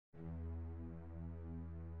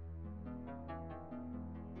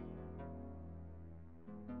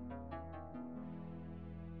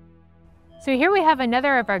So here we have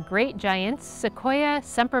another of our great giants, Sequoia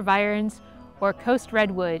sempervirens, or coast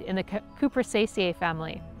redwood in the Cupressaceae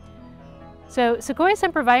family. So Sequoia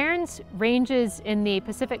sempervirens ranges in the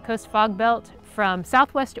Pacific Coast fog belt from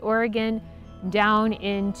southwest Oregon down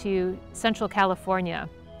into central California.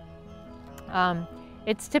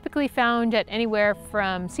 It's typically found at anywhere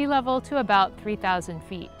from sea level to about 3,000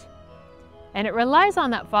 feet. And it relies on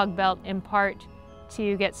that fog belt in part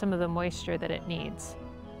to get some of the moisture that it needs.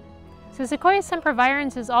 So Sequoia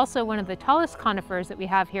sempervirens is also one of the tallest conifers that we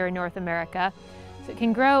have here in North America. So it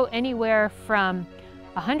can grow anywhere from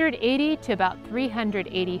 180 to about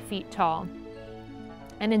 380 feet tall.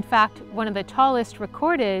 And in fact, one of the tallest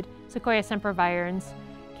recorded Sequoia sempervirens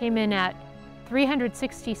came in at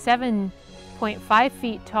 367.5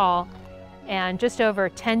 feet tall and just over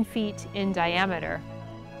 10 feet in diameter.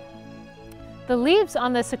 The leaves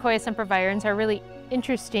on the Sequoia sempervirens are really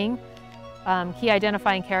interesting key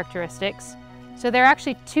identifying characteristics. So there are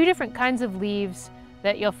actually two different kinds of leaves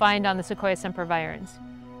that you'll find on the Sequoia sempervirens.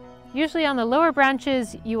 Usually on the lower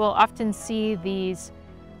branches, you will often see these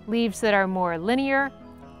leaves that are more linear.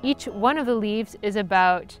 Each one of the leaves is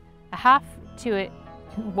about 1/2 to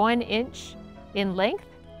 1 inch in length,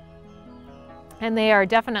 and they are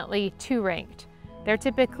definitely two-ranked. They're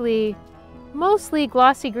typically mostly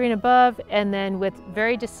glossy green above and then with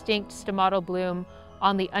very distinct stomatal bloom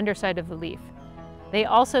on the underside of the leaf. They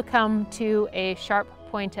also come to a sharp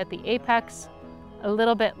point at the apex, a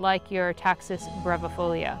little bit like your Taxus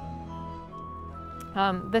brevifolia.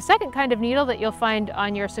 The second kind of needle that you'll find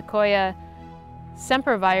on your Sequoia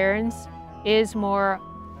sempervirens is more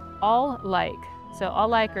awl-like, so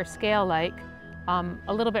awl-like or scale-like, a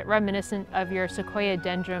little bit reminiscent of your Sequoia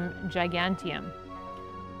dendrum giganteum.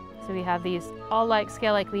 So we have these awl-like,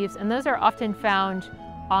 scale-like leaves, and those are often found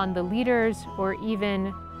on the leaders or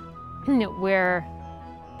even where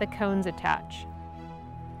the cones attach.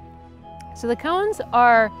 So the cones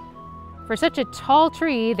are, for such a tall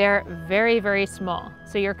tree, they're very, very small.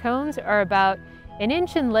 So your cones are about 1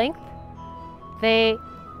 inch in length. They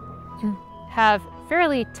have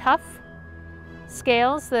fairly tough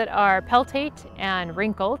scales that are peltate and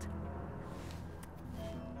wrinkled.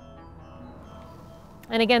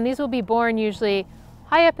 And again, these will be borne usually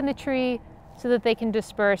high up in the tree so that they can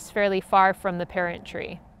disperse fairly far from the parent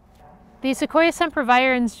tree. The Sequoia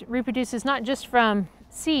sempervirens reproduces not just from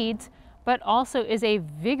seeds, but also is a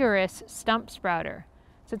vigorous stump sprouter.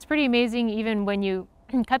 So it's pretty amazing. Even when you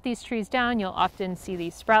cut these trees down, you'll often see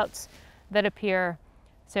these sprouts that appear,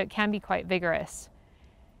 so it can be quite vigorous.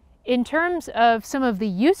 In terms of some of the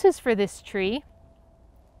uses for this tree,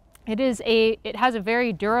 it has a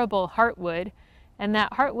very durable heartwood, and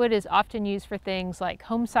that heartwood is often used for things like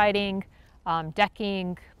home siding,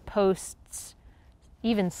 decking, posts,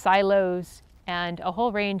 even silos, and a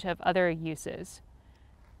whole range of other uses.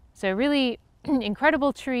 So really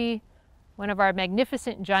incredible tree, one of our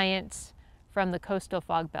magnificent giants from the coastal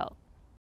fog belt.